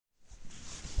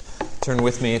Turn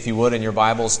with me, if you would, in your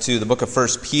Bibles to the book of 1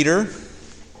 Peter.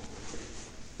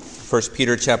 1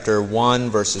 Peter chapter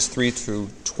 1, verses 3 through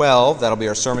 12. That'll be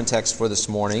our sermon text for this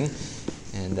morning.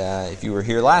 And if you were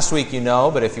here last week, you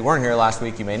know, but if you weren't here last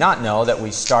week, you may not know that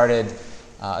we started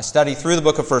a study through the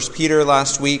book of 1 Peter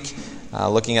last week,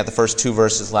 looking at the first two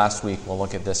verses last week. We'll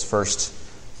look at this first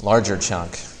larger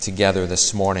chunk together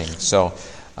this morning. So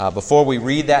before we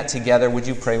read that together, would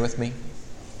you pray with me?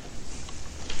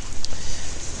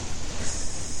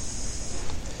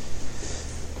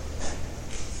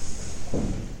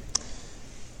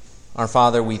 Our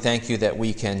Father, we thank you that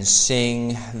we can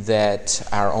sing that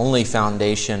our only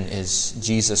foundation is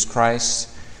Jesus Christ.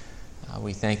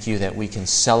 We thank you that we can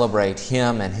celebrate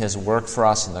Him and His work for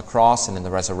us in the cross and in the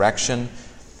resurrection.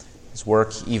 His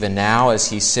work even now as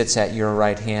He sits at your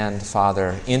right hand,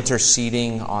 Father,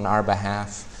 interceding on our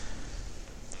behalf.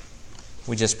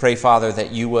 We just pray, Father,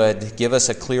 that you would give us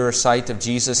a clearer sight of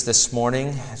Jesus this morning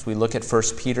as we look at 1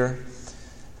 Peter.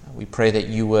 We pray that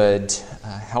you would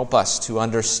help us to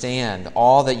understand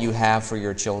all that you have for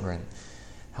your children.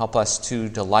 Help us to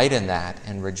delight in that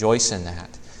and rejoice in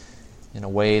that in a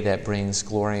way that brings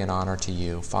glory and honor to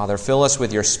you. Father, fill us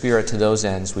with your Spirit to those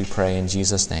ends, we pray in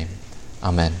Jesus' name.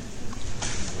 Amen.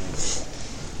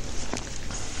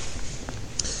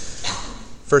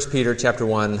 1 Peter chapter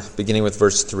 1, beginning with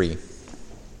verse 3.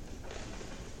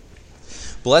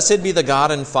 Blessed be the God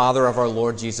and Father of our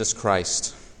Lord Jesus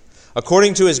Christ.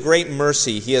 According to His great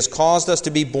mercy, He has caused us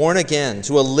to be born again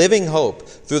to a living hope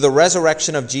through the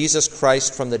resurrection of Jesus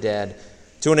Christ from the dead,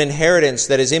 to an inheritance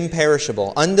that is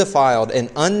imperishable, undefiled,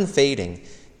 and unfading,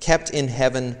 kept in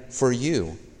heaven for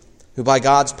you, who by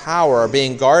God's power are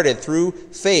being guarded through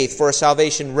faith for a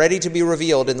salvation ready to be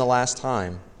revealed in the last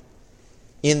time.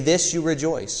 In this you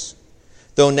rejoice,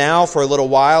 though now for a little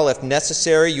while, if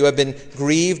necessary, you have been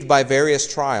grieved by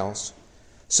various trials,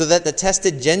 so that the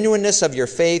tested genuineness of your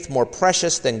faith, more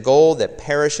precious than gold that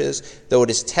perishes, though it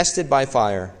is tested by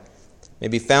fire, may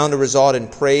be found to result in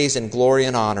praise and glory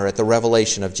and honor at the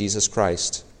revelation of Jesus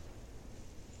Christ.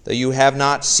 Though you have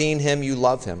not seen Him, you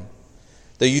love Him.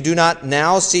 Though you do not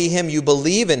now see Him, you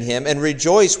believe in Him and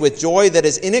rejoice with joy that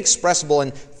is inexpressible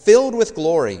and filled with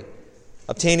glory,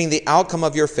 obtaining the outcome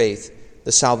of your faith,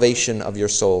 the salvation of your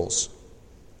souls.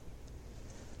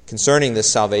 Concerning this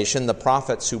salvation, the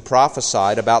prophets who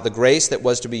prophesied about the grace that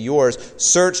was to be yours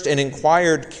searched and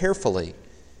inquired carefully,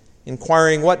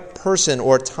 inquiring what person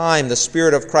or time the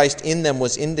Spirit of Christ in them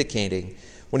was indicating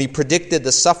when He predicted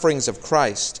the sufferings of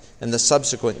Christ and the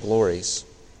subsequent glories.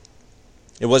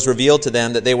 It was revealed to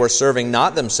them that they were serving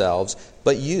not themselves,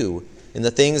 but you, in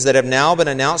the things that have now been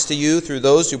announced to you through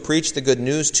those who preach the good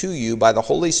news to you by the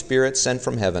Holy Spirit sent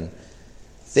from heaven,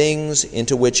 things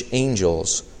into which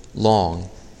angels long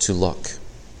to look.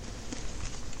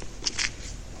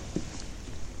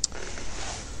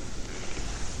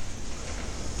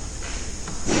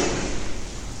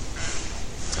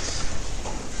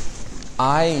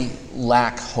 I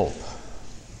lack hope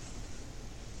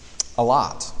a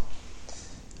lot.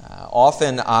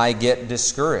 Often I get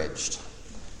discouraged.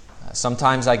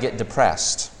 Sometimes I get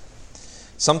depressed.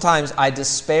 Sometimes I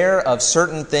despair of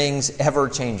certain things ever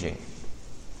changing.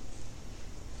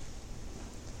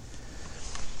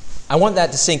 I want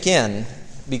that to sink in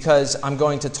because I'm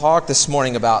going to talk this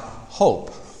morning about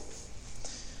hope.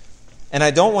 And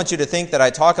I don't want you to think that I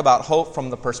talk about hope from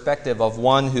the perspective of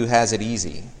one who has it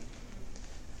easy.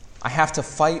 I have to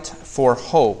fight for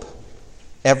hope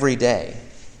every day.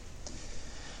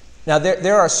 Now,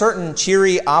 there are certain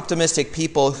cheery, optimistic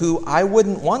people who I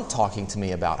wouldn't want talking to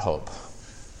me about hope.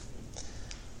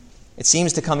 It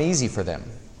seems to come easy for them.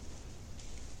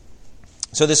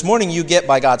 So this morning you get,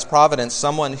 by God's providence,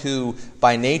 someone who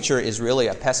by nature is really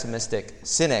a pessimistic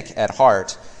cynic at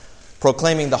heart,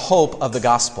 proclaiming the hope of the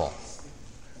gospel.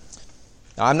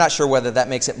 Now, I'm not sure whether that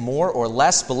makes it more or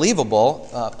less believable,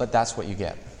 but that's what you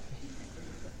get.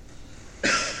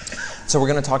 So we're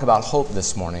going to talk about hope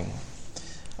this morning.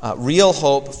 Real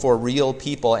hope for real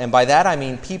people, and by that I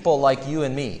mean people like you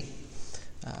and me,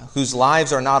 whose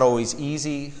lives are not always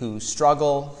easy, who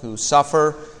struggle, who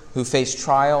suffer, who face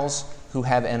trials, who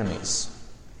have enemies.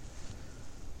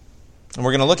 And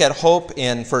we're going to look at hope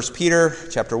in 1 Peter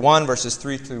chapter 1, verses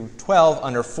 3 through 12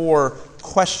 under 4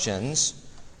 questions.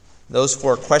 Those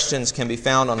 4 questions can be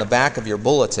found on the back of your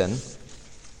bulletin.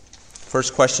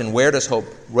 First question, where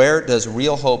does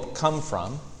real hope come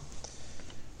from?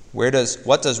 What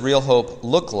does real hope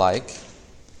look like?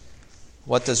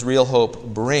 What does real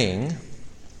hope bring?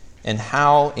 And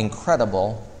how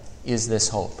incredible is this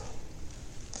hope?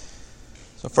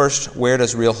 So first, where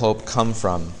does real hope come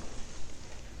from?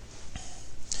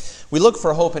 We look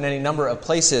for hope in any number of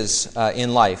places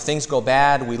in life. Things go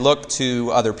bad, we look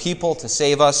to other people to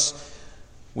save us.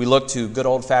 We look to good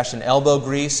old-fashioned elbow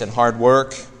grease and hard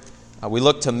work. We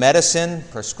look to medicine,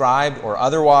 prescribed or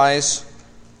otherwise.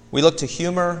 We look to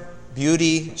humor,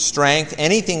 beauty, strength,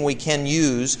 anything we can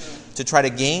use to try to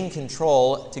gain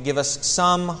control, to give us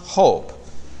some hope.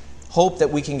 Hope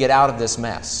that we can get out of this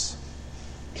mess.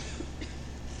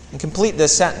 And complete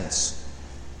this sentence.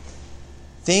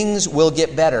 Things will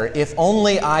get better if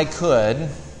only I could.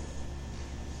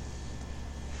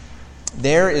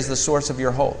 There is the source of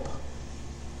your hope.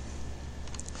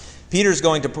 Peter's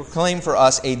going to proclaim for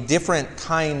us a different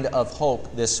kind of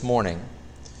hope this morning.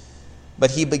 But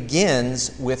he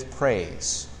begins with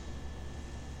praise.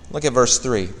 Look at verse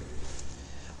 3.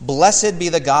 Blessed be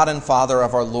the God and Father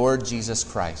of our Lord Jesus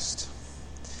Christ.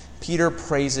 Peter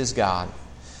praises God.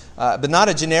 But not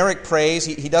a generic praise.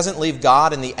 He doesn't leave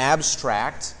God in the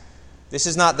abstract. This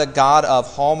is not the God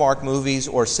of Hallmark movies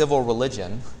or civil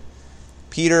religion.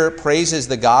 Peter praises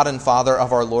the God and Father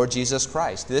of our Lord Jesus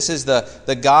Christ. This is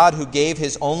the God who gave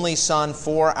His only Son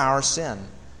for our sin.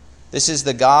 This is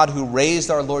the God who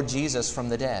raised our Lord Jesus from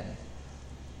the dead.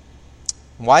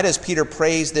 Why does Peter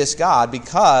praise this God?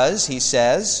 Because, he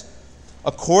says,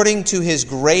 according to His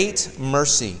great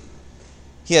mercy,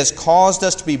 He has caused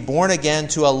us to be born again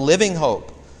to a living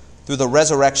hope through the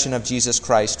resurrection of Jesus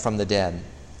Christ from the dead.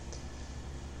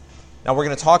 Now we're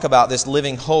going to talk about this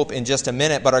living hope in just a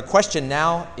minute, but our question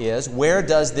now is, where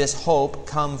does this hope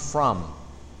come from?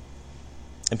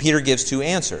 And Peter gives two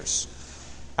answers.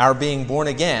 Our being born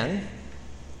again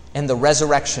and the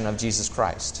resurrection of Jesus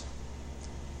Christ.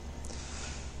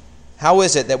 How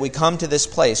is it that we come to this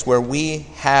place where we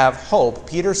have hope?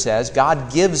 Peter says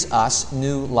God gives us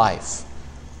new life.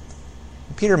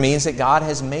 Peter means that God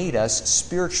has made us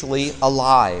spiritually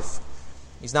alive.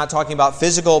 He's not talking about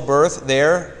physical birth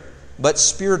there, but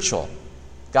spiritual.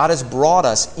 God has brought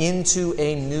us into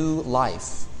a new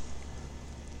life.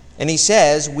 And he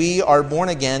says we are born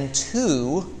again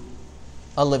to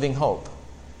a living hope,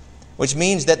 which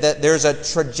means that there's a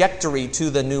trajectory to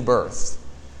the new birth.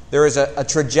 There is a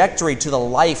trajectory to the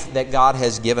life that God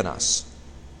has given us.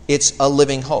 It's a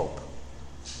living hope.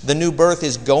 The new birth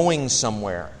is going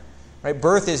somewhere. Right?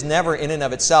 Birth is never in and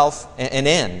of itself an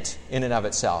end in and of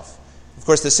itself. Of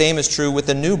course, the same is true with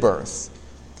the new birth.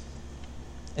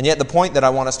 And yet the point that I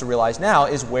want us to realize now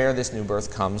is where this new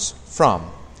birth comes from.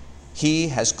 He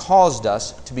has caused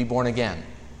us to be born again.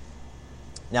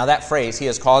 Now that phrase, He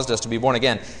has caused us to be born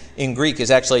again, in Greek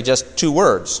is actually just two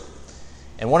words.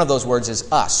 And one of those words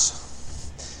is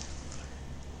us.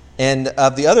 And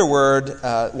of the other word,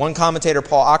 one commentator,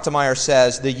 Paul Ochtemeier,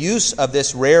 says the use of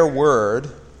this rare word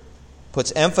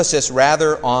puts emphasis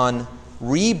rather on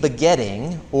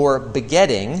re-begetting or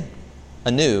begetting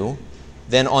anew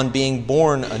than on being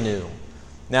born anew.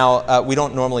 Now, we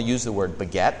don't normally use the word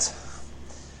beget,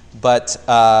 but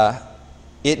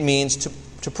it means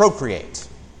to procreate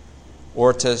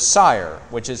or to sire,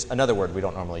 which is another word we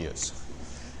don't normally use.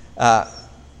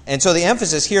 And so the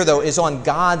emphasis here, though, is on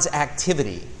God's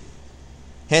activity.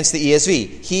 Hence the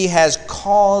ESV. He has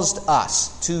caused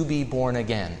us to be born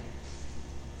again.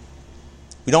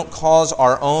 We don't cause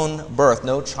our own birth.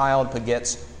 No child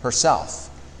begets herself.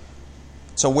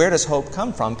 So where does hope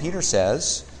come from? Peter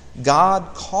says,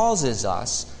 God causes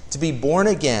us to be born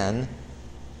again,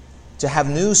 to have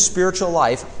new spiritual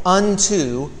life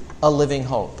unto a living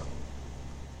hope.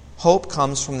 Hope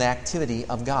comes from the activity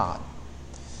of God.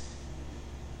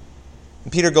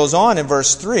 And Peter goes on in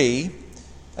verse 3,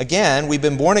 again, we've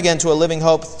been born again to a living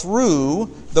hope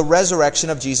through the resurrection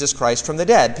of Jesus Christ from the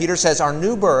dead. Peter says our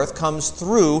new birth comes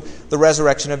through the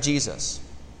resurrection of Jesus.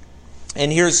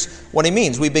 And here's what he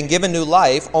means. We've been given new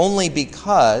life only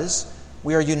because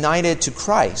we are united to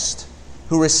Christ,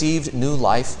 who received new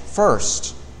life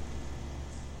first.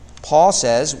 Paul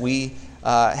says we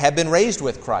have been raised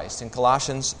with Christ in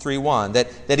Colossians 3:1,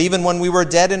 that even when we were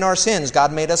dead in our sins,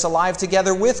 God made us alive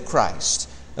together with Christ.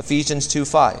 Ephesians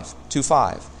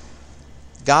 2:5.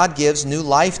 God gives new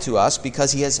life to us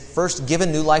because He has first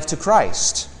given new life to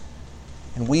Christ.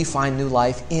 And we find new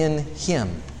life in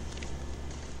Him.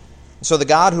 So the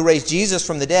God who raised Jesus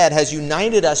from the dead has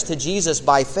united us to Jesus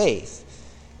by faith,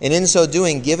 and in so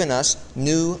doing given us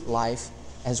new life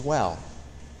as well.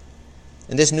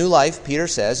 And this new life, Peter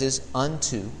says, is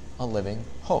unto a living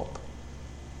hope.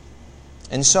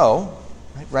 And so,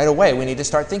 right away, we need to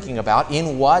start thinking about,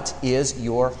 in what is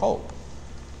your hope?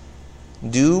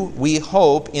 Do we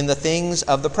hope in the things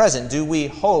of the present? Do we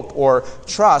hope or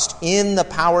trust in the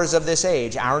powers of this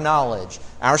age, our knowledge,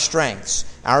 our strengths,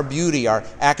 our beauty, our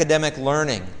academic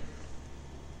learning?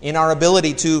 in our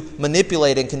ability to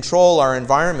manipulate and control our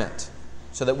environment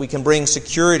so that we can bring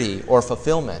security or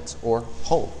fulfillment or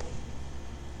hope?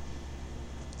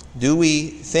 Do we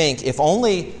think, if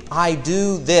only I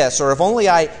do this, or if only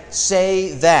I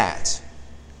say that,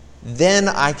 then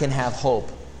I can have hope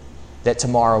that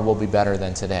tomorrow will be better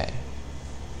than today?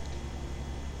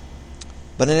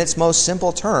 But in its most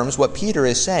simple terms, what Peter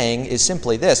is saying is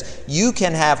simply this: you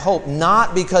can have hope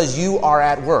not because you are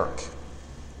at work,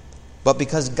 but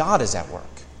because God is at work.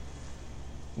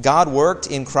 God worked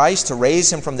in Christ to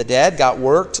raise him from the dead. God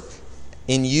worked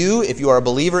in you, if you are a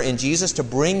believer in Jesus, to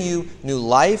bring you new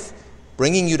life,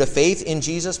 bringing you to faith in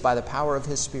Jesus by the power of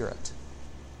his Spirit.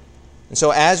 And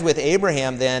so as with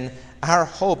Abraham, then, our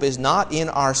hope is not in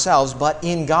ourselves, but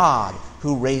in God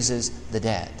who raises the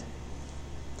dead.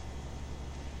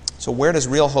 So where does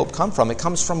real hope come from? It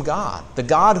comes from God, the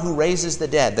God who raises the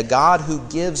dead, the God who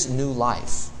gives new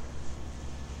life.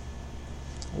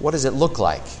 What does it look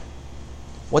like?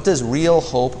 What does real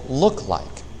hope look like?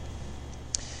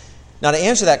 Now, to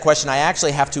answer that question, I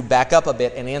actually have to back up a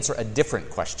bit and answer a different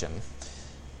question,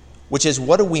 which is,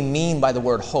 what do we mean by the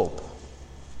word hope?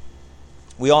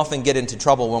 We often get into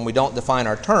trouble when we don't define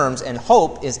our terms, and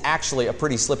hope is actually a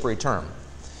pretty slippery term,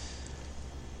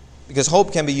 because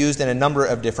hope can be used in a number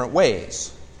of different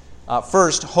ways.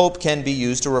 First, hope can be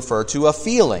used to refer to a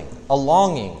feeling, a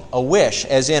longing, a wish,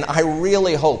 as in, I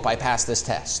really hope I pass this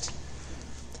test.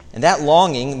 And that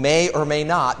longing may or may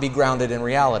not be grounded in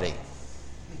reality.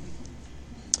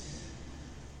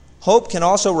 Hope can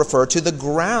also refer to the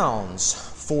grounds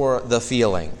for the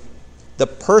feeling, the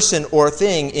person or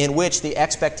thing in which the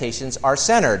expectations are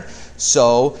centered.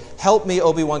 So, help me,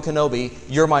 Obi-Wan Kenobi,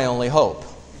 you're my only hope.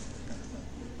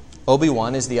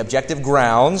 Obi-Wan is the objective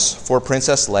grounds for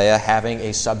Princess Leia having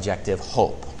a subjective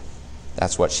hope.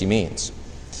 That's what she means.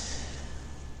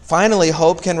 Finally,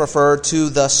 hope can refer to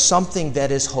the something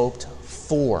that is hoped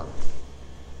for,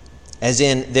 as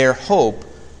in their hope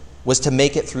was to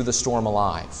make it through the storm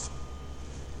alive.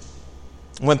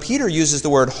 When Peter uses the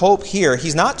word hope here,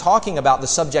 he's not talking about the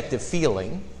subjective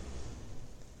feeling,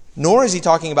 nor is he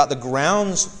talking about the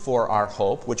grounds for our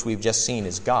hope, which we've just seen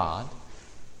is God.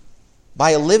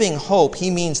 By a living hope,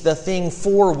 he means the thing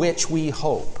for which we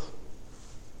hope.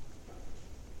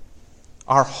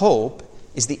 Our hope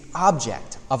is the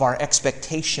object of our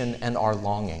expectation and our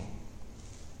longing.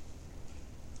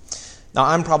 Now,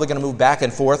 I'm probably going to move back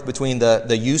and forth between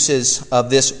the uses of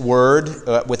this word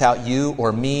without you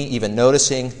or me even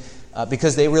noticing,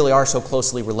 because they really are so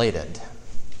closely related.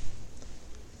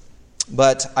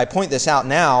 But I point this out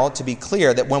now to be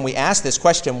clear that when we ask this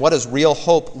question, what does real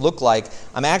hope look like?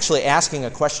 I'm actually asking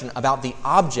a question about the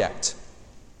object,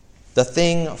 the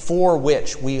thing for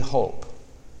which we hope.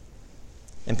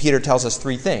 And Peter tells us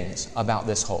three things about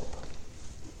this hope.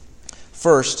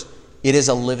 First, it is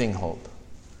a living hope.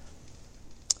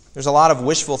 There's a lot of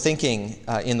wishful thinking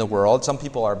in the world. Some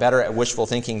people are better at wishful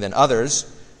thinking than others.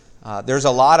 There's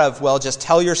a lot of, well, just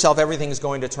tell yourself everything is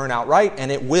going to turn out right, and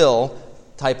it will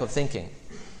type of thinking.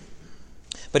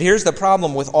 But here's the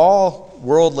problem with all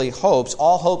worldly hopes,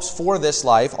 all hopes for this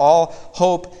life, all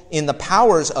hope in the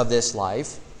powers of this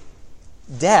life.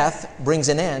 Death brings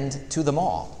an end to them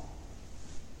all.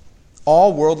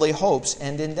 All worldly hopes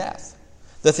end in death.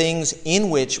 The things in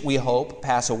which we hope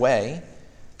pass away.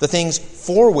 The things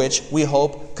for which we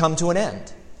hope come to an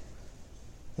end.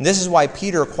 And this is why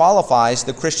Peter qualifies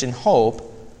the Christian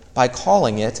hope by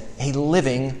calling it a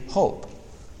living hope.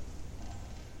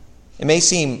 It may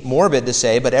seem morbid to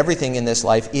say, but everything in this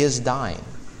life is dying.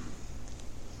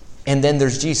 And then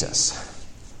there's Jesus.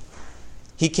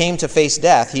 He came to face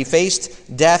death. He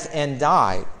faced death and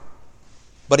died.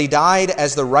 But he died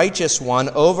as the righteous one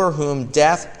over whom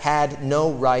death had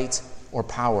no right or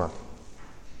power.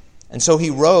 And so he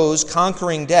rose,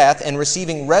 conquering death and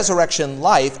receiving resurrection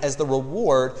life as the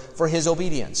reward for his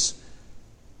obedience.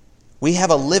 We have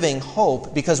a living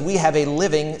hope because we have a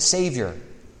living Savior.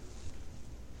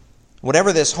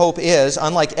 Whatever this hope is,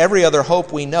 unlike every other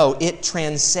hope we know, it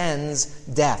transcends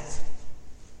death.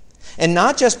 And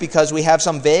not just because we have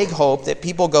some vague hope that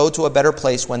people go to a better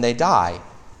place when they die.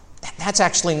 That's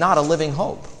actually not a living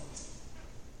hope.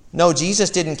 No,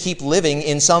 Jesus didn't keep living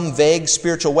in some vague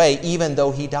spiritual way even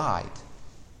though he died.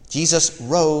 Jesus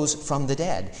rose from the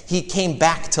dead. He came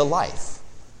back to life.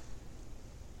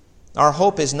 Our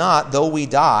hope is not, though we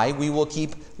die, we will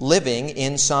keep living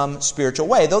in some spiritual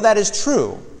way, though that is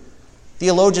true.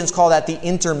 Theologians call that the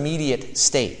intermediate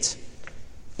state.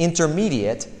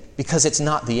 Intermediate because it's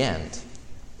not the end.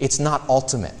 It's not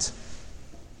ultimate.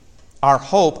 Our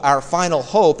hope, our final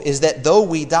hope, is that though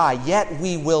we die, yet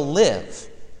we will live.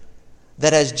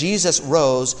 that as Jesus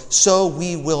rose, so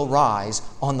we will rise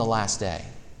on the last day.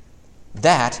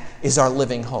 That is our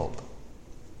living hope.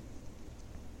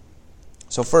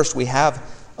 So first, we have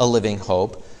a living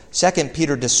hope. Second,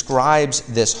 Peter describes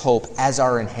this hope as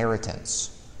our inheritance.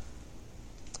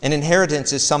 An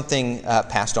inheritance is something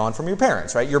passed on from your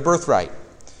parents, right? Your birthright.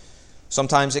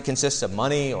 Sometimes it consists of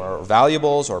money or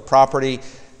valuables or property.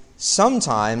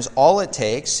 Sometimes all it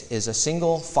takes is a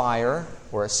single fire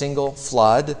or a single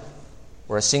flood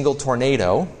or a single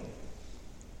tornado,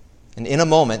 and in a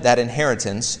moment that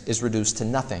inheritance is reduced to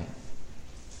nothing.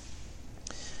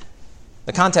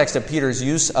 The context of Peter's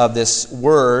use of this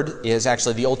word is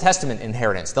actually the Old Testament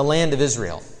inheritance, the land of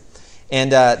Israel.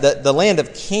 And the land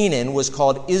of Canaan was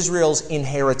called Israel's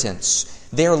inheritance,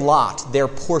 their lot, their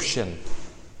portion.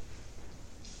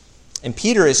 And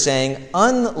Peter is saying,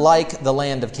 unlike the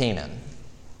land of Canaan,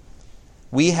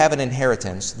 we have an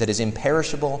inheritance that is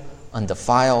imperishable,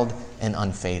 undefiled, and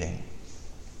unfading.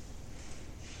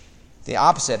 The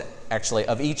opposite, actually,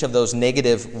 of each of those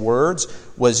negative words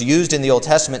was used in the Old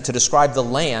Testament to describe the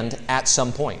land at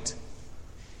some point.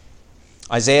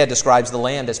 Isaiah describes the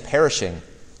land as perishing,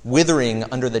 withering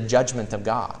under the judgment of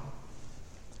God.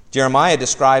 Jeremiah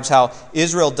describes how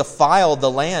Israel defiled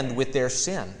the land with their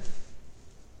sin.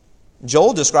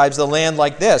 Joel describes the land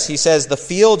like this. He says, the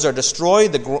fields are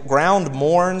destroyed, the ground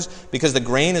mourns because the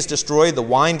grain is destroyed, the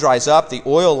wine dries up, the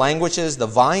oil languishes, the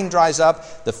vine dries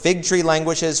up, the fig tree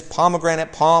languishes,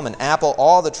 pomegranate, palm, and apple,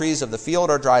 all the trees of the field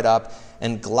are dried up,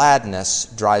 and gladness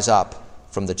dries up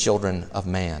from the children of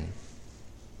man.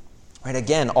 Right,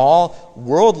 again, all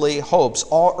worldly hopes,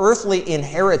 all earthly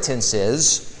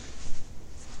inheritances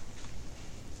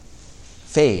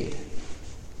fade,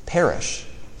 perish,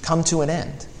 come to an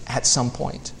end at some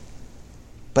point.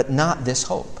 But not this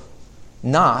hope.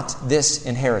 Not this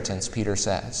inheritance, Peter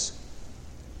says.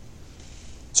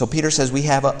 So Peter says we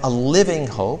have a living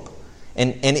hope,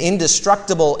 an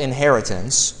indestructible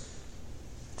inheritance.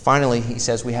 Finally, he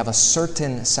says we have a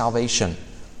certain salvation.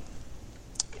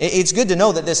 It's good to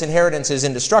know that this inheritance is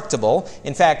indestructible.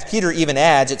 In fact, Peter even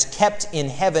adds it's kept in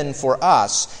heaven for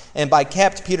us. And by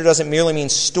kept, Peter doesn't merely mean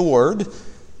stored,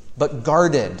 but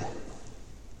guarded.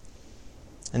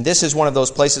 And this is one of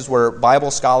those places where Bible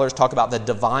scholars talk about the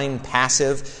divine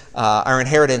passive. Our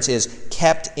inheritance is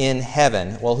kept in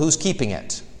heaven. Well, who's keeping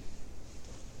it?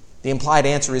 The implied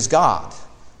answer is God.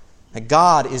 That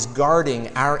God is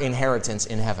guarding our inheritance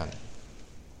in heaven.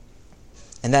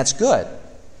 And that's good.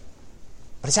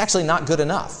 But it's actually not good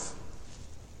enough.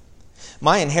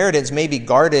 My inheritance may be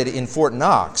guarded in Fort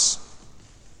Knox,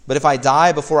 but if I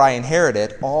die before I inherit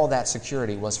it, all that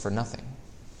security was for nothing.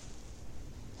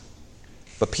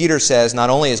 But Peter says not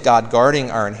only is God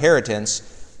guarding our inheritance,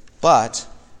 but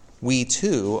we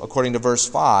too, according to verse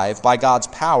 5, by God's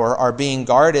power are being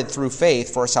guarded through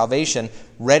faith for salvation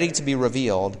ready to be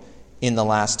revealed in the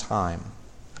last time.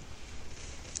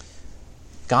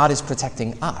 God is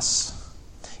protecting us,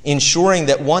 ensuring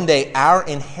that one day our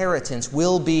inheritance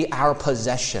will be our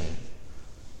possession.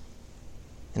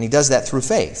 And he does that through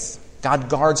faith. God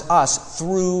guards us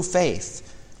through faith,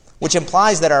 which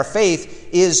implies that our faith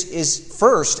is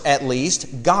first, at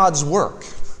least, God's work.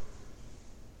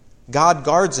 God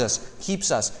guards us,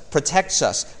 keeps us, protects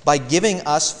us by giving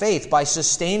us faith, by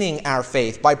sustaining our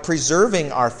faith, by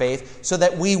preserving our faith, so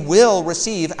that we will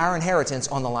receive our inheritance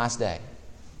on the last day.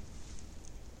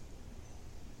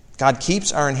 God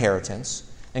keeps our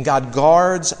inheritance, and God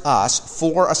guards us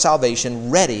for a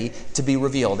salvation ready to be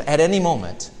revealed at any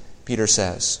moment, Peter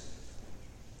says.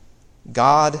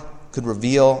 God could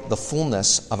reveal the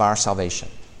fullness of our salvation.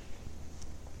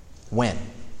 When?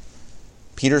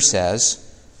 Peter says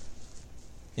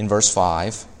in verse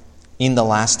 5, in the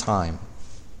last time.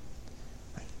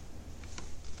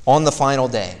 On the final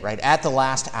day, right? At the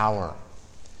last hour.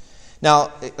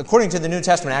 Now, according to the New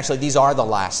Testament, actually, these are the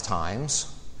last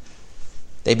times.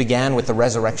 They began with the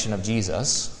resurrection of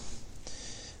Jesus.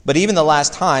 But even the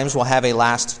last times will have a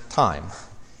last time.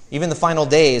 Even the final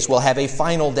days will have a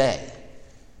final day.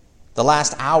 The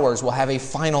last hours will have a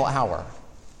final hour.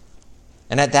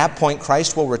 And at that point,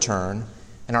 Christ will return,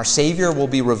 and our Savior will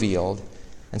be revealed,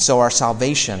 and so our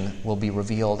salvation will be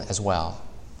revealed as well.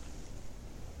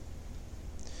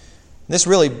 This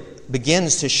really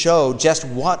begins to show just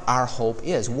what our hope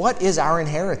is. What is our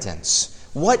inheritance?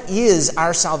 What is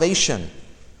our salvation?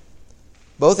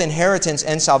 Both inheritance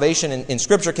and salvation in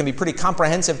Scripture can be pretty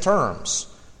comprehensive terms.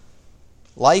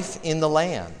 Life in the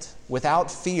land,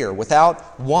 without fear,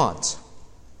 without want.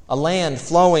 A land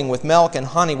flowing with milk and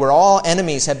honey where all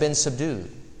enemies have been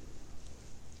subdued.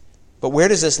 But where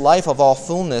does this life of all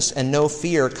fullness and no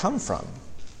fear come from?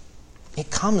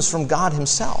 It comes from God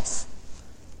Himself.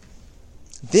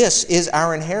 This is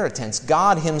our inheritance,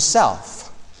 God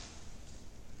himself.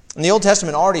 And the Old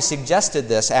Testament already suggested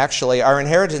this, actually. Our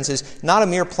inheritance is not a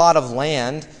mere plot of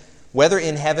land, whether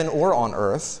in heaven or on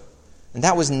earth. And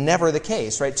that was never the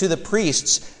case, right? To the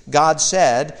priests, God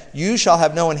said, "You shall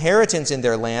have no inheritance in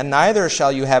their land, neither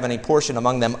shall you have any portion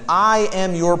among them. I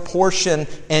am your portion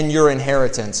and your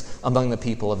inheritance among the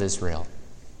people of Israel."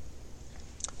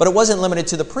 But it wasn't limited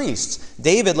to the priests.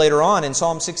 David later on in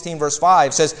Psalm 16 verse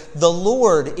 5 says, "The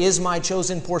Lord is my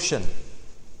chosen portion."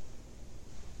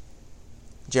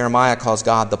 Jeremiah calls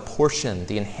God the portion,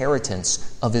 the inheritance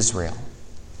of Israel.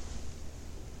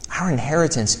 Our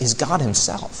inheritance is God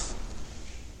himself.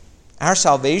 Our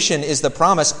salvation is the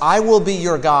promise, "I will be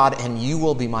your God and you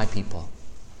will be my people."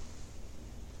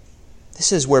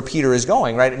 This is where Peter is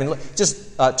going, right? I mean, just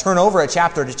turn over a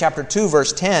chapter to chapter 2,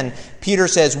 verse 10. Peter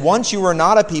says, "Once you were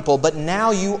not a people, but now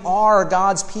you are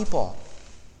God's people."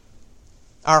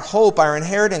 Our hope, our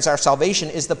inheritance, our salvation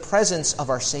is the presence of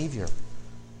our Savior.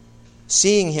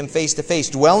 Seeing him face to face,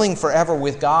 dwelling forever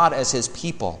with God as his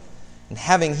people, and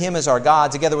having him as our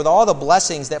God, together with all the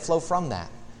blessings that flow from that.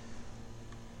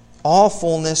 All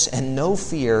fullness and no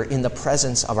fear in the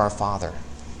presence of our Father.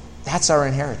 That's our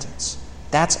inheritance.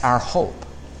 That's our hope.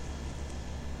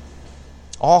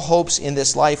 All hopes in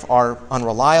this life are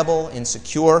unreliable,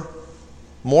 insecure,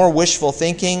 more wishful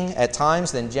thinking at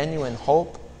times than genuine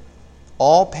hope.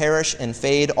 All perish and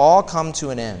fade, all come to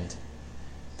an end.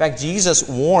 In fact, Jesus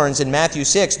warns in Matthew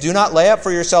 6, "Do not lay up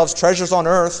for yourselves treasures on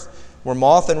earth, where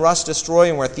moth and rust destroy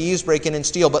and where thieves break in and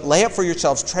steal, but lay up for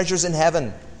yourselves treasures in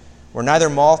heaven, where neither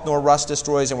moth nor rust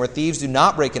destroys and where thieves do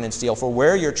not break in and steal. For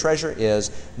where your treasure is,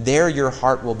 there your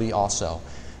heart will be also."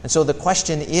 And so the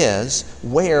question is,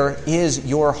 where is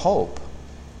your hope?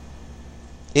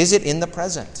 Is it in the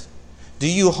present? Do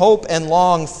you hope and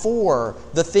long for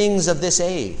the things of this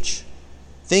age,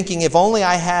 thinking if only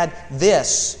I had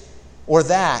this or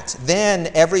that, then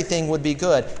everything would be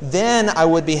good, then I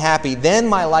would be happy, then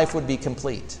my life would be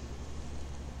complete?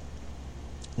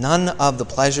 None of the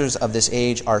pleasures of this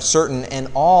age are certain, and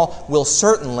all will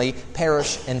certainly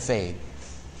perish and fade.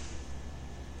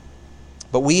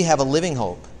 But we have a living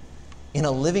hope in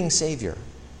a living Savior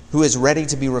who is ready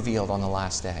to be revealed on the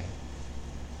last day.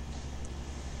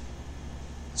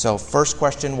 So, first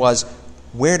question was,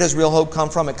 where does real hope come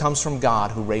from? It comes from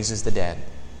God who raises the dead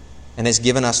and has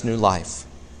given us new life.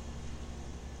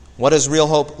 What does real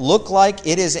hope look like?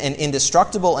 It is an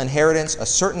indestructible inheritance, a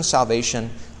certain salvation,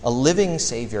 a living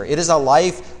Savior. It is a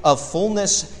life of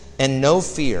fullness and no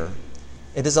fear.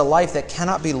 It is a life that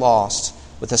cannot be lost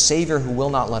with a Savior who will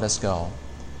not let us go.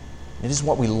 It is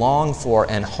what we long for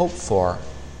and hope for,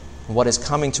 and what is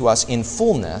coming to us in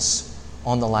fullness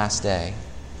on the last day.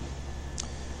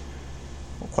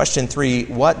 Question 3,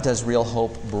 what does real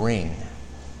hope bring?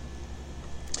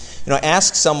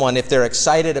 Ask someone if they're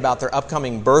excited about their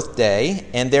upcoming birthday,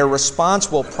 and their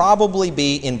response will probably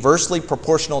be inversely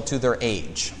proportional to their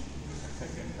age.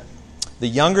 The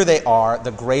younger they are,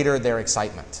 the greater their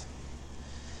excitement.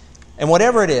 And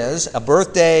whatever it is, a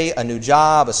birthday, a new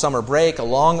job, a summer break, a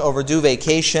long overdue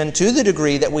vacation, to the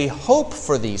degree that we hope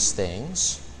for these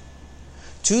things,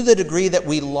 to the degree that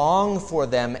we long for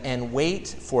them and wait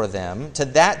for them, to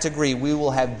that degree we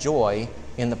will have joy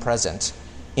in the present,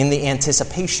 in the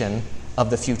anticipation of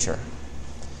the future.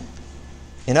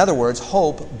 In other words,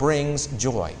 hope brings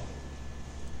joy.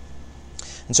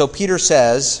 And so Peter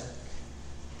says,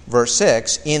 verse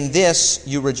 6, "In this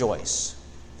you rejoice."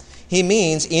 He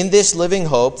means in this living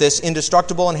hope, this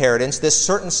indestructible inheritance, this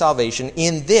certain salvation,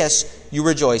 in this you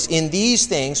rejoice. In these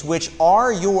things which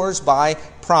are yours by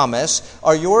promise,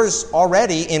 are yours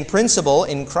already in principle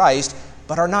in Christ,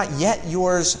 but are not yet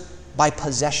yours by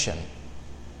possession.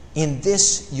 In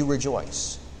this you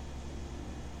rejoice.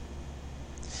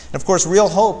 And of course, real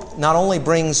hope not only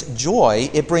brings joy,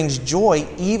 it brings joy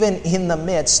even in the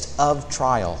midst of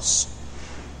trials.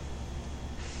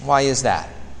 Why is that?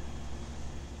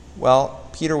 Well,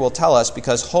 Peter will tell us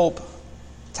because hope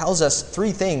tells us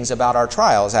 3 things about our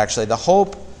trials, actually.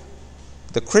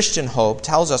 The Christian hope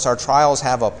tells us our trials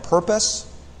have a purpose,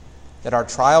 that our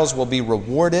trials will be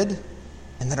rewarded,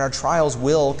 and that our trials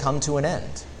will come to an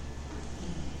end.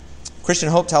 Christian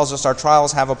hope tells us our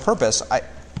trials have a purpose. I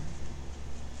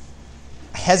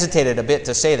hesitated a bit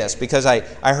to say this because I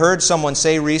heard someone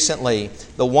say recently,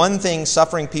 the one thing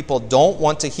suffering people don't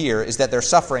want to hear is that their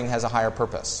suffering has a higher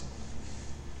purpose.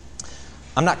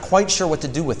 I'm not quite sure what to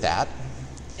do with that.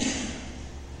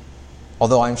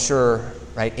 Although I'm sure,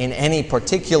 right, in any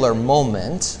particular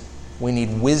moment, we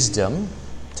need wisdom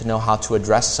to know how to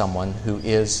address someone who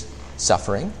is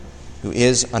suffering, who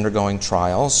is undergoing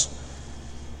trials.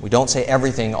 We don't say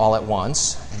everything all at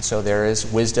once, and so there is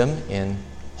wisdom in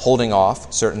holding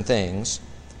off certain things.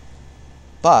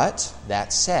 But,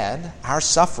 that said, our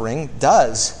suffering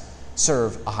does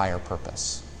serve a higher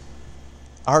purpose.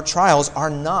 Our trials are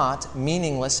not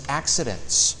meaningless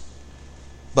accidents,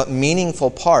 but meaningful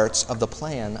parts of the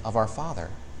plan of our Father.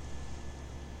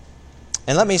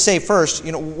 And let me say first,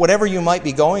 whatever you might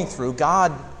be going through,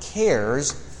 God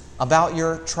cares about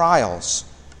your trials.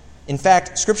 In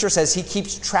fact, Scripture says He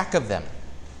keeps track of them.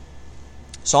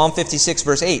 Psalm 56,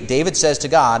 verse 8, David says to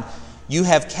God, "You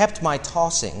have kept my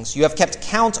tossings. You have kept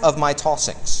count of my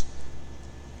tossings.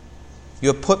 You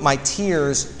have put my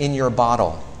tears in your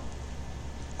bottle.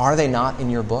 Are they not in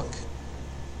your book?"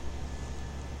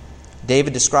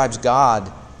 David describes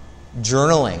God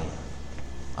journaling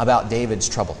about David's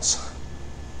troubles,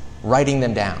 writing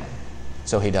them down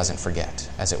so he doesn't forget,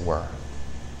 as it were.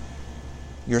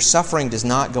 Your suffering does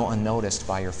not go unnoticed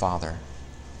by your Father.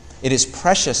 It is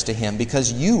precious to Him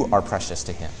because you are precious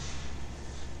to Him.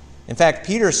 In fact,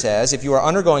 Peter says, if you are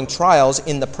undergoing trials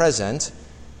in the present,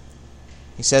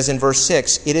 he says in verse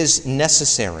 6, it is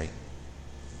necessary.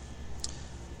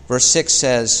 Verse 6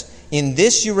 says, "In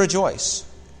this you rejoice,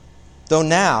 though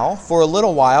now, for a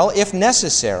little while, if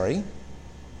necessary,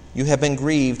 you have been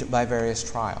grieved by various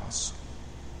trials."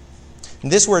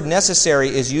 And this word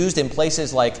necessary is used in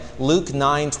places like Luke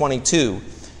 9:22,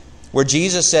 where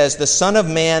Jesus says, "The Son of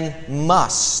Man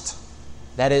must,"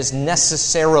 that is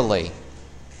necessarily,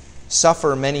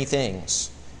 "suffer many things,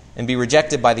 and be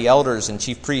rejected by the elders and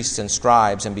chief priests and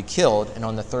scribes, and be killed, and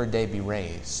on the third day be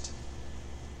raised."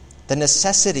 The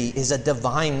necessity is a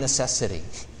divine necessity.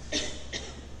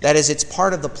 That is, it's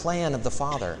part of the plan of the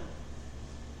Father.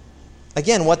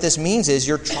 Again, what this means is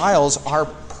your trials are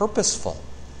purposeful,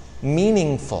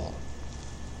 meaningful.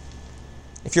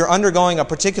 If you're undergoing a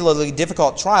particularly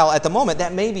difficult trial at the moment,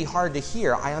 that may be hard to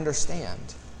hear, I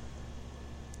understand.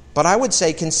 But I would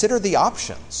say consider the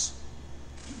options.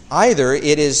 Either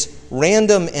it is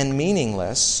random and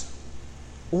meaningless,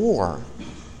 or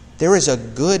there is a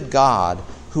good God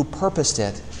who purposed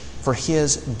it for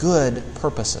His good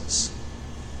purposes.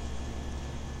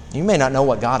 You may not know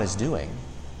what God is doing,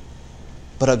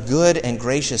 but a good and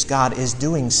gracious God is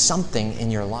doing something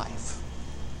in your life.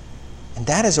 And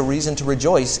that is a reason to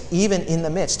rejoice even in the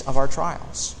midst of our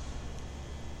trials.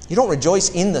 You don't rejoice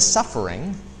in the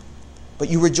suffering, but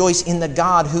you rejoice in the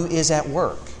God who is at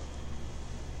work.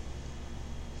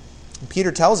 And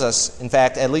Peter tells us, in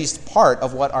fact, at least part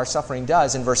of what our suffering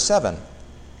does in verse 7.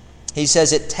 He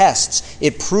says it tests,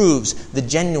 it proves the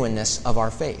genuineness of our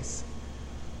faith.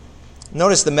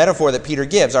 Notice the metaphor that Peter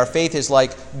gives. Our faith is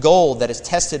like gold that is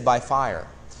tested by fire.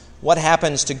 What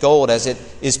happens to gold as it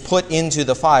is put into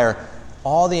the fire?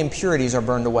 All the impurities are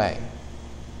burned away.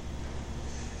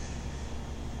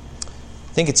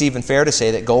 I think it's even fair to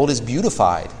say that gold is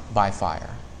beautified by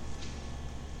fire.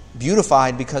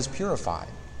 Beautified because purified.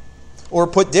 Or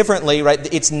put differently,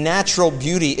 right, its natural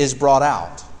beauty is brought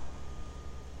out.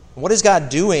 What is God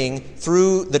doing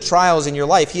through the trials in your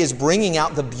life? He is bringing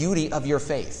out the beauty of your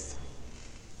faith.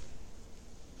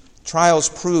 Trials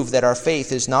prove that our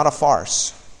faith is not a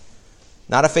farce,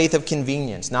 not a faith of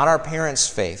convenience, not our parents'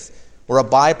 faith, or a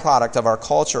byproduct of our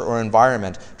culture or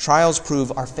environment. Trials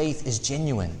prove our faith is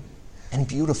genuine and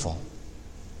beautiful.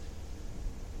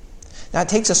 Now, it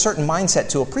takes a certain mindset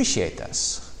to appreciate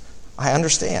this. I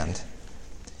understand.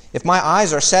 If my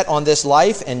eyes are set on this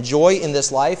life and joy in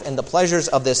this life and the pleasures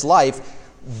of this life,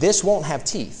 this won't have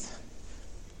teeth.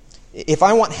 If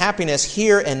I want happiness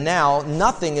here and now,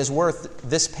 nothing is worth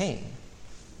this pain.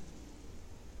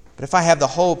 But if I have the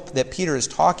hope that Peter is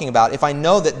talking about, if I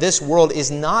know that this world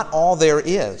is not all there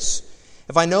is,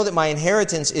 if I know that my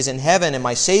inheritance is in heaven and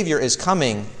my Savior is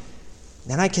coming,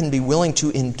 then I can be willing to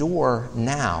endure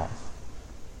now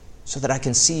so that I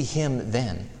can see Him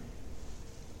then.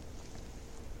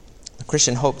 The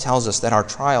Christian hope tells us that our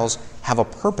trials have a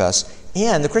purpose,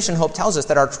 and the Christian hope tells us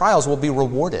that our trials will be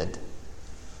rewarded.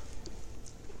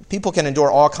 People can endure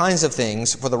all kinds of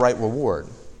things for the right reward.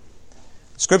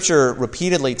 Scripture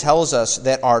repeatedly tells us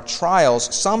that our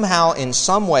trials somehow, in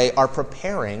some way, are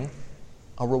preparing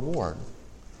a reward.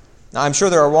 Now, I'm sure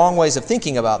there are wrong ways of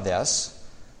thinking about this,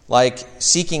 like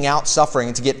seeking out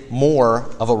suffering to get more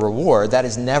of a reward. That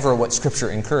is never what Scripture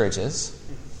encourages.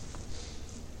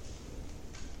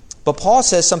 But Paul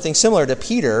says something similar to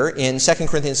Peter in 2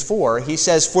 Corinthians 4. He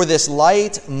says, "For this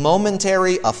light,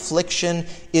 momentary affliction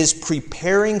is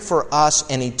preparing for us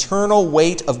an eternal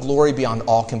weight of glory beyond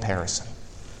all comparison."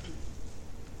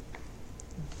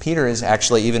 Peter is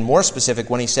actually even more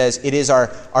specific when he says, it is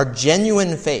our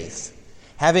genuine faith,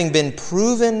 having been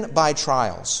proven by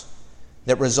trials,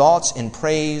 that results in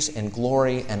praise and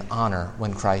glory and honor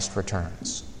when Christ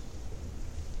returns.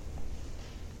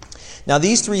 Now,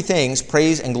 these three things,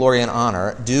 praise and glory and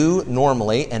honor, do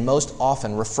normally and most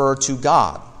often refer to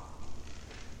God.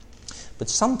 But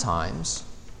sometimes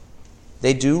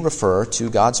they do refer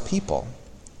to God's people.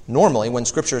 Normally, when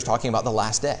Scripture is talking about the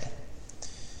last day.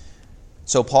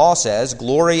 So Paul says,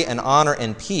 glory and honor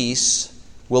and peace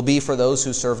will be for those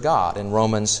who serve God in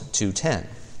Romans 2:10.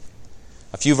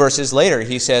 A few verses later,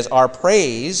 he says, our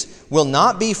praise will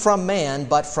not be from man,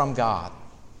 but from God.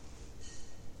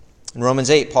 In Romans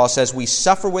 8, Paul says, we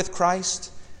suffer with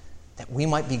Christ that we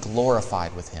might be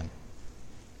glorified with him.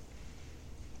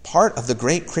 Part of the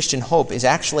great Christian hope is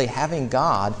actually having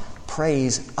God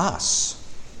praise us.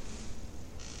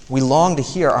 We long to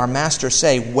hear our Master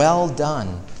say, well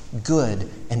done, good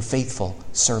and faithful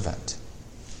servant.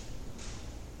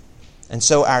 And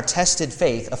so our tested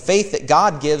faith, a faith that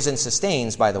God gives and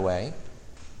sustains, by the way,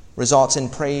 results in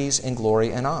praise and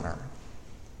glory and honor.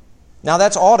 Now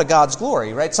that's all to God's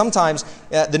glory, right? Sometimes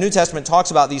the New Testament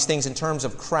talks about these things in terms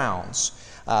of crowns.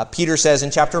 Peter says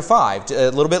in chapter 5, a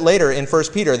little bit later in 1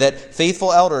 Peter, that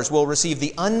faithful elders will receive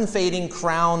the unfading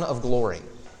crown of glory.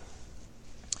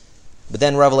 But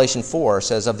then Revelation 4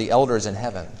 says of the elders in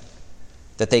heaven,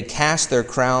 that they cast their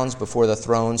crowns before the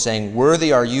throne, saying,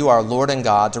 worthy are you, our Lord and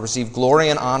God, to receive glory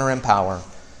and honor and power,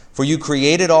 for you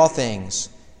created all things,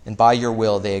 and by your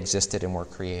will they existed and were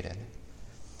created.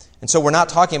 And so we're not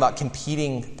talking about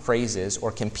competing praises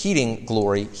or competing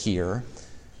glory here,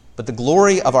 but the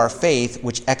glory of our faith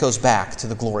which echoes back to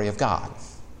the glory of God.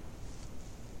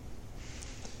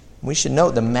 We should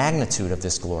note the magnitude of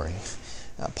this glory.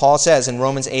 Paul says in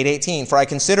Romans 8:18, for I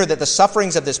consider that the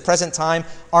sufferings of this present time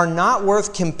are not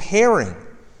worth comparing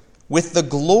with the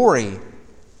glory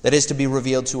that is to be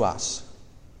revealed to us.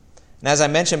 And as I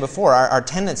mentioned before, our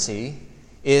tendency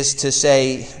is to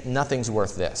say, nothing's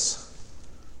worth this.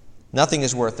 Nothing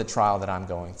is worth the trial that I'm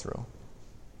going through.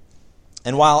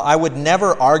 And while I would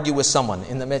never argue with someone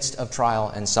in the midst of trial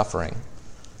and suffering,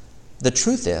 the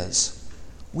truth is,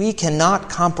 we cannot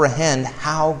comprehend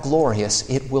how glorious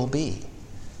it will be.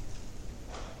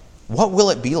 What will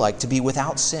it be like to be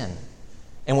without sin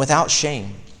and without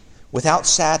shame, without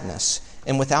sadness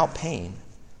and without pain?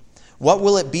 What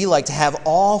will it be like to have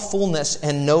all fullness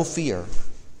and no fear?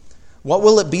 What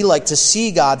will it be like to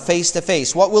see God face to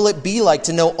face? What will it be like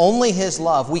to know only his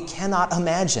love? We cannot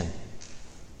imagine.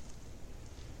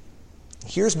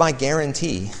 Here's my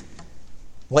guarantee.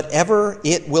 Whatever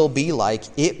it will be like,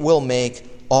 it will make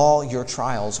all your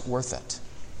trials worth it.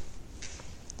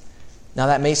 Now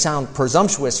that may sound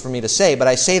presumptuous for me to say, but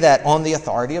I say that on the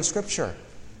authority of Scripture,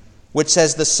 which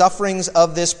says the sufferings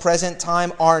of this present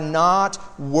time are not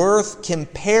worth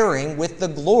comparing with the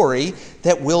glory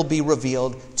that will be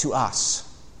revealed to us.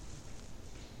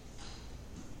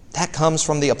 That comes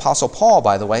from the Apostle Paul,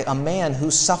 by the way, a man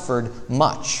who suffered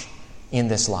much in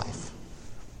this life.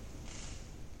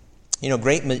 You know,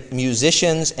 great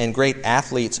musicians and great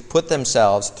athletes put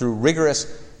themselves through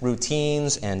rigorous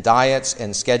routines and diets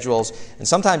and schedules, and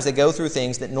sometimes they go through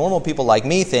things that normal people like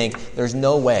me think, there's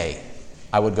no way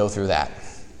I would go through that.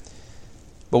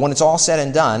 But when it's all said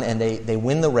and done, and they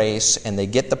win the race, and they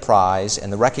get the prize,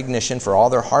 and the recognition for all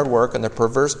their hard work and their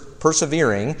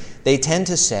persevering, they tend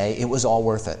to say, it was all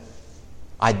worth it.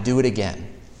 I'd do it again.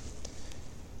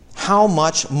 How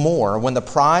much more when the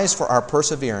prize for our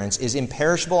perseverance is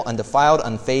imperishable, undefiled,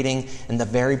 unfading, in the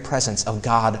very presence of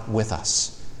God with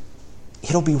us.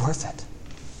 It'll be worth it.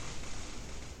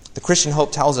 The Christian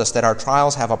hope tells us that our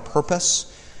trials have a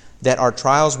purpose, that our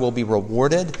trials will be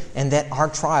rewarded, and that our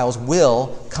trials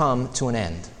will come to an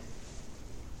end.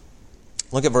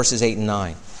 Look at verses 8 and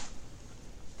 9.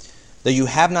 Though you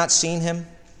have not seen him,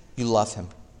 you love him.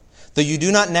 Though you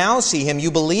do not now see him,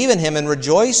 you believe in him and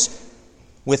rejoice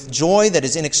with joy that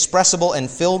is inexpressible and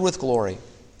filled with glory,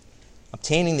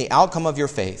 obtaining the outcome of your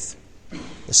faith,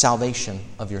 the salvation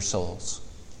of your souls.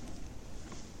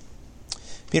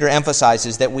 Peter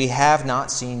emphasizes that we have not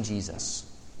seen Jesus.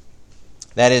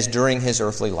 That is, during his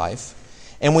earthly life.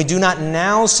 And we do not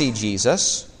now see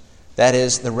Jesus. That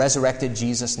is, the resurrected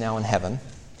Jesus now in heaven.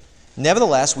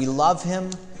 Nevertheless, we love him,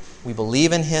 we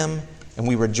believe in him, and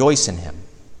we rejoice in him.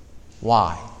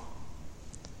 Why?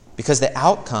 Because the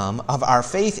outcome of our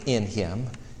faith in him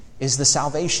is the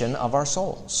salvation of our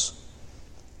souls.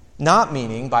 Not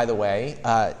meaning, by the way,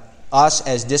 us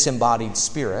as disembodied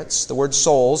spirits. The word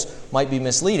souls might be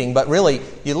misleading, but really,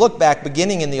 you look back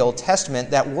beginning in the Old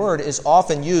Testament, that word is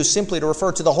often used simply to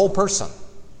refer to the whole person.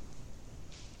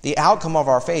 The outcome of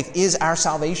our faith is our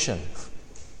salvation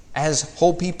as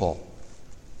whole people.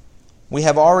 We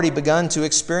have already begun to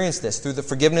experience this through the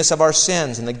forgiveness of our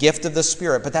sins and the gift of the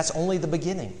Spirit, but that's only the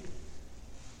beginning.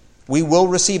 We will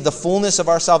receive the fullness of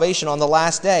our salvation on the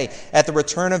last day at the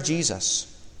return of Jesus.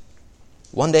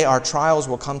 One day our trials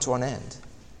will come to an end.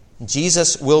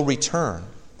 Jesus will return.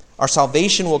 Our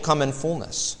salvation will come in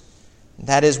fullness.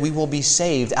 That is, we will be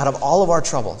saved out of all of our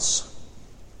troubles.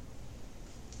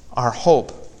 Our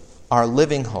hope, our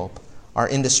living hope, our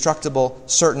indestructible,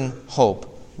 certain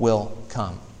hope will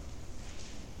come.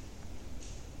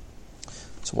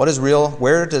 So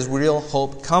where does real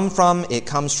hope come from? It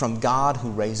comes from God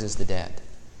who raises the dead.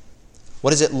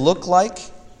 What does it look like?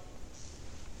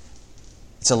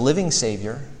 It's a living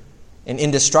Savior, an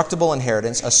indestructible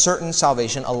inheritance, a certain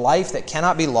salvation, a life that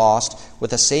cannot be lost,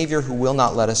 with a Savior who will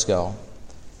not let us go.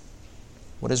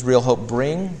 What does real hope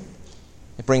bring?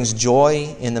 It brings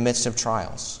joy in the midst of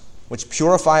trials, which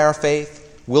purify our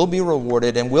faith, will be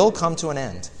rewarded, and will come to an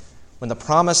end when the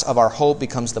promise of our hope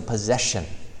becomes the possession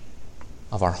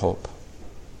of our hope.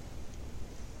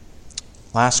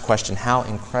 Last question, how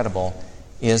incredible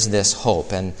is this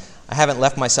hope? And I haven't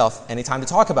left myself any time to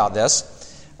talk about this.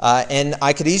 And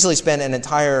I could easily spend an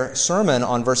entire sermon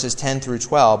on verses 10 through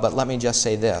 12, but let me just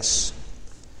say this.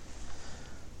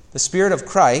 The Spirit of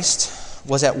Christ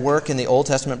was at work in the Old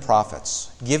Testament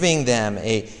prophets, giving them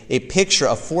a picture,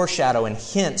 a foreshadow, and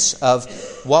hints of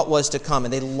what was to come.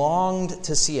 And they longed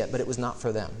to see it, but it was not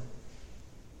for them.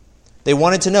 They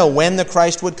wanted to know when the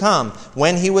Christ would come,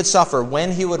 when he would suffer,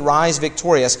 when he would rise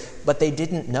victorious, but they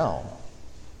didn't know.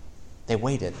 They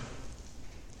waited.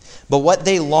 But what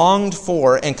they longed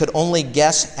for and could only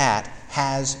guess at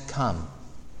has come.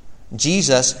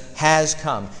 Jesus has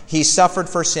come. He suffered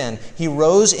for sin. He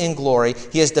rose in glory.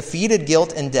 He has defeated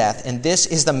guilt and death. And this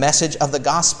is the message of the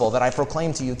gospel that I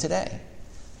proclaim to you today.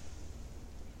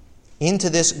 Into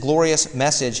this glorious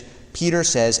message, Peter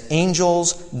says,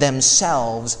 angels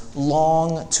themselves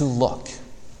long to look.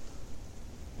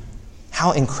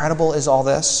 How incredible is all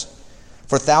this?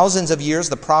 For thousands of years,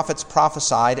 the prophets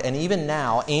prophesied, and even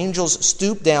now, angels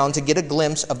stoop down to get a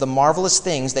glimpse of the marvelous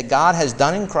things that God has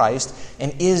done in Christ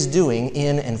and is doing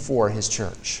in and for his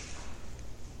church.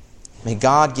 May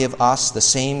God give us the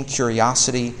same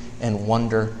curiosity and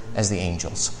wonder as the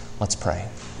angels. Let's pray.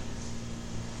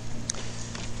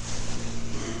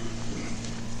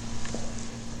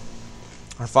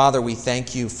 Our Father, we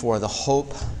thank you for the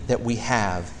hope that we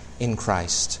have in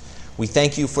Christ. We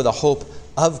thank you for the hope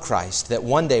of Christ, that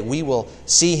one day we will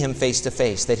see him face to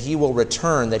face, that he will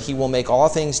return, that he will make all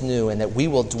things new, and that we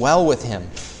will dwell with him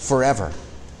forever.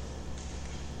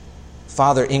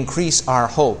 Father, increase our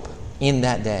hope in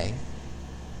that day.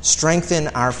 Strengthen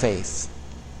our faith.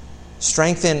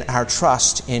 Strengthen our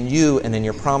trust in you and in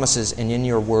your promises and in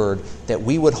your word, that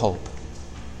we would hope.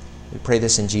 We pray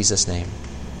this in Jesus' name.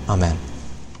 Amen.